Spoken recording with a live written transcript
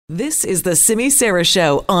This is the Simi Sara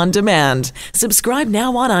Show on demand. Subscribe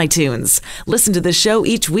now on iTunes. Listen to the show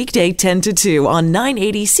each weekday 10 to 2 on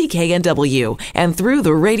 980 CKNW and through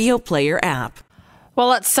the Radio Player app. Well,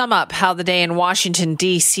 let's sum up how the day in Washington,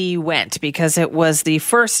 D.C. went, because it was the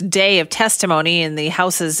first day of testimony in the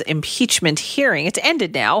House's impeachment hearing. It's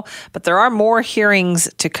ended now, but there are more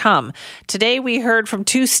hearings to come. Today, we heard from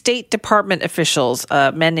two State Department officials,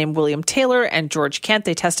 a man named William Taylor and George Kent.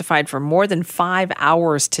 They testified for more than 5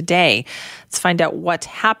 hours today. Let's find out what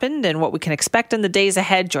happened and what we can expect in the days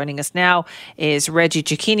ahead. Joining us now is Reggie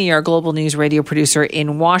Cecchini, our Global News radio producer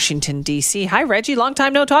in Washington, D.C. Hi, Reggie. Long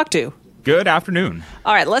time no talk to. Good afternoon.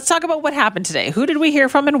 All right, let's talk about what happened today. Who did we hear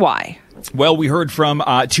from and why? Well, we heard from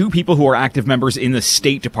two people who are active members in the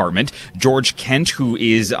State Department. George Kent, who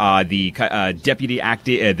is the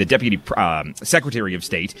deputy Secretary of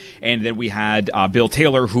State, and then we had Bill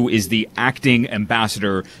Taylor, who is the acting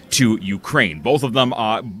ambassador to Ukraine. Both of them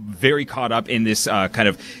are very caught up in this kind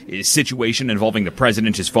of situation involving the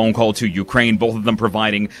president, his phone call to Ukraine. Both of them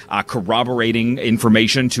providing corroborating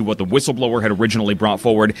information to what the whistleblower had originally brought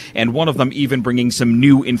forward, and one of them even bringing some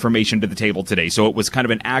new information to the table today. So it was kind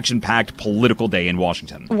of an action-packed political day in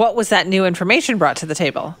Washington. What was that new information brought to the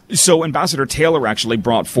table? So Ambassador Taylor actually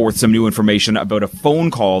brought forth some new information about a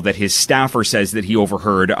phone call that his staffer says that he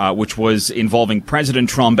overheard, which was involving President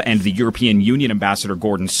Trump and the European Union Ambassador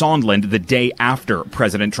Gordon Sondland the day after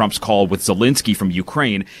President Trump's call with Zelensky from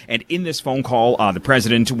Ukraine. And in this phone call, the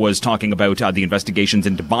president was talking about the investigations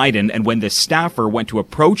into Biden. And when the staffer went to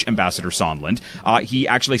approach Ambassador Sondland, he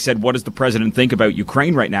actually said, "What does the president think about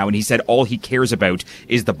Ukraine right now?" And he said all he cares about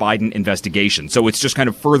is the Biden investigation. So it's just kind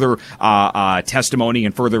of further testimony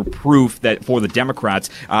and further proof that for the Democrats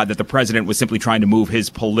that the president was simply trying to move his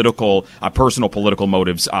personal political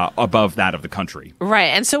motives above that of the country. Right.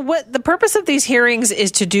 And so what the purpose of these hearings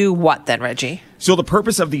is to do what then, Reggie? So the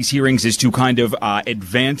purpose of these hearings is to kind of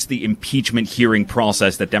advance the impeachment hearing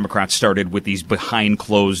process that Democrats started with these behind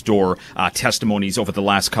closed door testimonies over the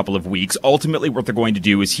last couple of weeks. Ultimately, what they're going to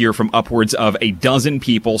do is hear from upwards of a dozen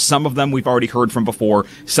people. Some of them we've already heard from before.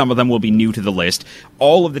 Some of them will be new to the list.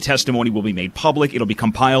 All of the testimony will be made public. It'll be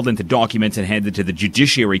compiled into documents and handed to the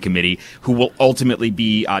Judiciary Committee, who will ultimately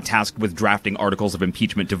be tasked with drafting articles of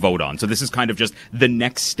impeachment to vote on. So this is kind of just the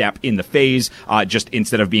next step in the phase. Just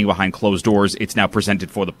instead of being behind closed doors, it's now presented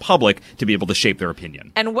for the public to be able to shape their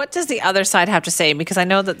opinion. And what does the other side have to say? Because I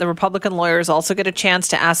know that the Republican lawyers also get a chance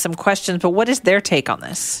to ask some questions, but what is their take on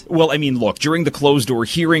this? Well, I mean, look, during the closed door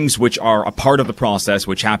hearings, which are a part of the process,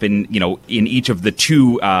 which happen, in each of the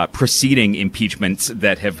two preceding impeachments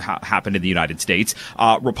that have happened in the United States,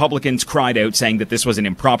 Republicans cried out saying that this was an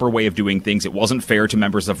improper way of doing things. It wasn't fair to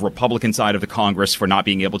members of Republican side of the Congress for not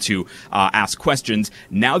being able to ask questions.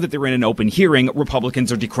 Now that they're in an open hearing,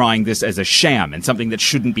 Republicans are decrying this as a sham and something that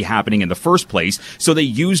shouldn't be happening in the first place. So they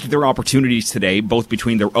used their opportunities today, both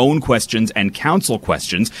between their own questions and counsel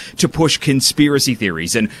questions, to push conspiracy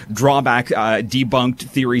theories and draw back debunked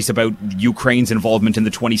theories about Ukraine's involvement in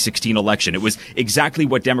the 2016 election. It was exactly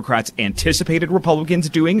what Democrats anticipated Republicans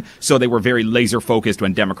doing, so they were very laser focused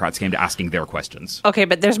when Democrats came to asking their questions. Okay,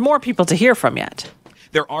 but there's more people to hear from yet.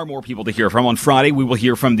 There are more people to hear from. On Friday, we will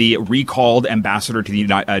hear from the recalled ambassador to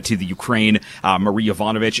the Ukraine, Marie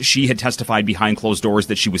Yovanovitch. She had testified behind closed doors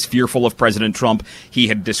that she was fearful of President Trump. He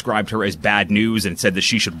had described her as bad news and said that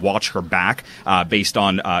she should watch her back based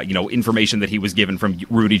on information that he was given from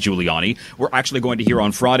Rudy Giuliani. We're actually going to hear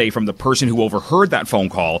on Friday from the person who overheard that phone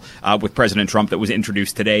call with President Trump that was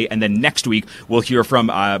introduced today. And then next week, we'll hear from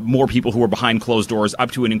more people who were behind closed doors,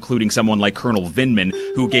 up to and including someone like Colonel Vindman,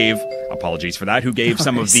 who gave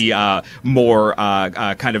some of the more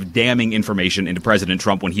kind of damning information into President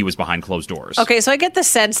Trump when he was behind closed doors. Okay, so I get the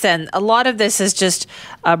sense then a lot of this is just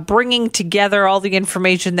bringing together all the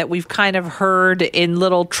information that we've kind of heard in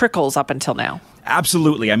little trickles up until now.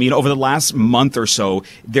 Absolutely. I mean, over the last month or so,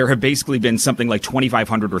 there have basically been something like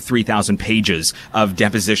 2,500 or 3,000 pages of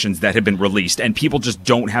depositions that have been released, and people just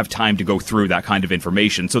don't have time to go through that kind of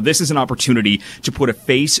information. So this is an opportunity to put a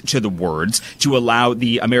face to the words, to allow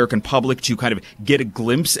the American public to kind of get a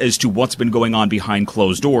glimpse as to what's been going on behind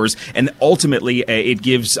closed doors. And ultimately, it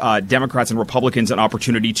gives Democrats and Republicans an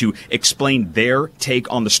opportunity to explain their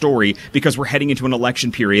take on the story, because we're heading into an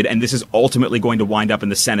election period, and this is ultimately going to wind up in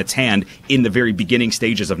the Senate's hand in the very very beginning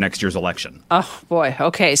stages of next year's election. Oh, boy.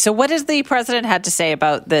 Okay. So what has the president had to say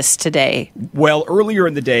about this today? Well, earlier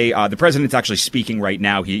in the day, the president's actually speaking right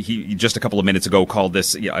now. He just a couple of minutes ago called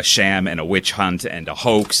this a sham and a witch hunt and a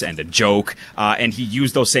hoax and a joke. And he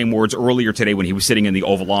used those same words earlier today when he was sitting in the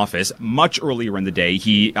Oval Office. Much earlier in the day,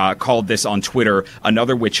 he called this on Twitter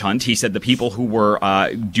another witch hunt. He said the people who were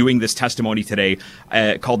doing this testimony today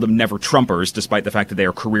called them never Trumpers, despite the fact that they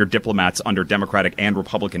are career diplomats under Democratic and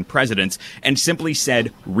Republican presidents, and simply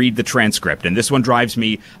said, read the transcript. And this one drives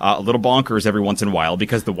me a little bonkers every once in a while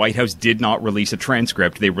because the White House did not release a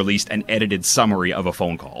transcript. They released an edited summary of a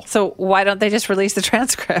phone call. So why don't they just release the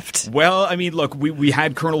transcript? Well, I mean, look, we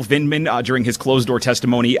had Colonel Vindman during his closed-door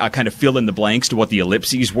testimony kind of fill in the blanks to what the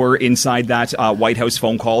ellipses were inside that White House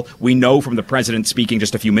phone call. We know from the president speaking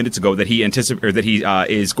just a few minutes ago that he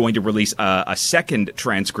is going to release a second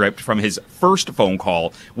transcript from his first phone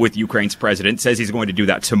call with Ukraine's president. Says he's going to do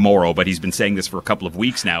that tomorrow, but he's been saying this for a couple of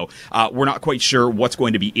weeks now. We're not quite sure what's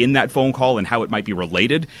going to be in that phone call and how it might be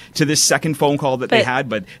related to this second phone call that they had,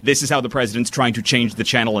 but this is how the president's trying to change the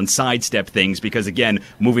channel and sidestep things because, again,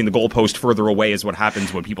 moving the goalpost further away is what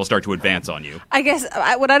happens when people start to advance on you. I guess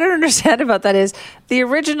what I don't understand about that is the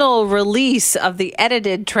original release of the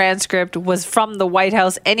edited transcript was from the White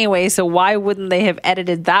House anyway, so why wouldn't they have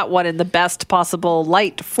edited that one in the best possible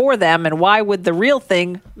light for them, and why would the real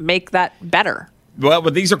thing make that better? Well,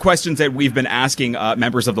 but these are questions that we've been asking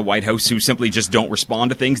members of the White House who simply just don't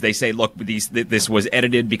respond to things. They say, look, this was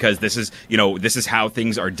edited because this is how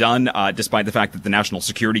things are done, despite the fact that the National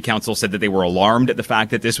Security Council said that they were alarmed at the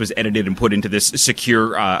fact that this was edited and put into this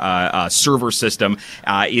secure server system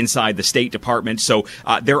inside the State Department. So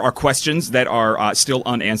there are questions that are still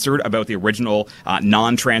unanswered about the original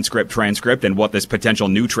non-transcript and what this potential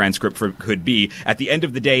new transcript could be. At the end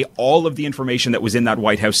of the day, all of the information that was in that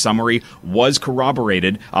White House summary was corroborated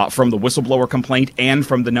from the whistleblower complaint and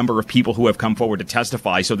from the number of people who have come forward to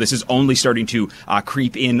testify. So this is only starting to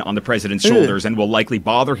creep in on the president's shoulders and will likely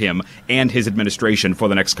bother him and his administration for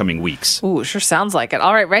the next coming weeks. Ooh, sure sounds like it.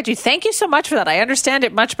 All right, Reggie, thank you so much for that. I understand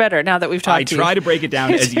it much better now that we've talked to you. I try to break it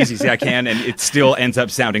down as easy as I can, and it still ends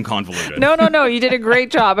up sounding convoluted. No, you did a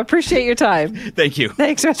great job. Appreciate your time. Thank you.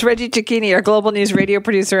 Thanks, Reggie Cecchini, our Global News radio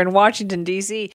producer in Washington, D.C.